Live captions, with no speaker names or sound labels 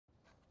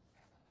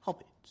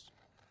Hobbits.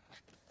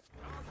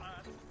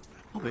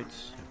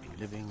 Hobbits have been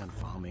living and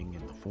farming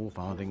in the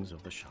forefathings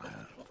of the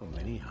Shire for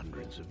many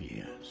hundreds of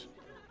years,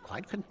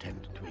 quite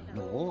content to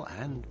ignore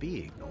and be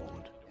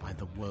ignored by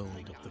the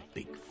world of the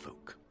big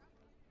folk.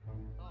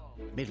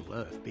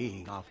 Middle-earth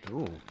being, after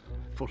all,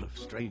 full of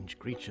strange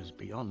creatures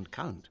beyond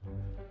count,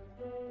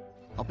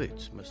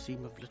 hobbits must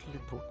seem of little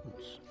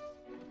importance,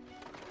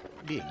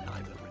 being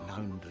neither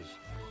renowned as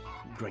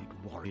great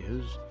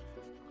warriors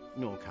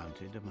nor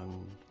counted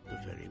among the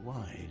very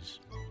wise.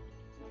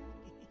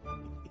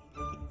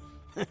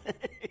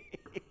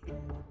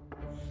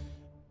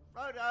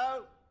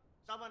 Frodo!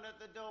 Someone at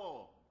the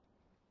door!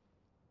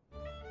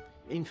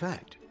 In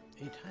fact,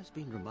 it has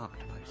been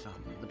remarked by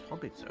some that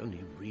Hobbits'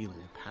 only real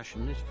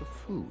passion is for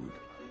food.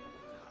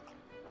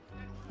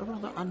 A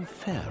rather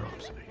unfair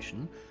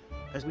observation,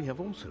 as we have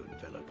also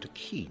developed a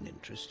keen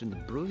interest in the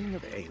brewing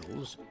of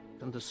ales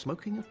and the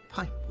smoking of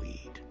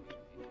pipeweed.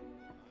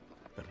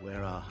 But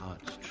where our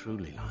hearts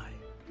truly lie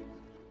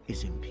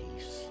is in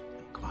peace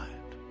and quiet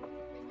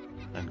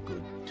and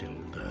good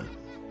tilled earth.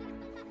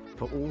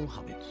 For all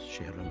hobbits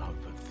share a love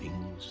of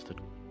things that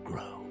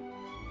grow.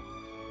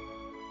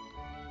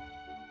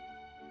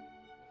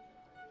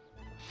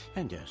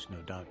 And yes, no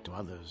doubt to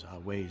others our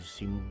ways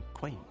seem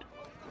quaint.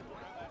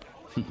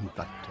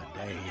 But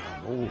today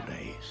of all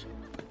days,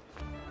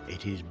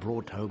 it is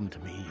brought home to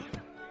me.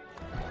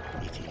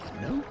 It is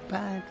no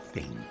bad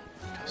thing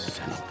to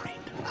celebrate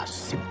a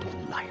simple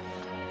life.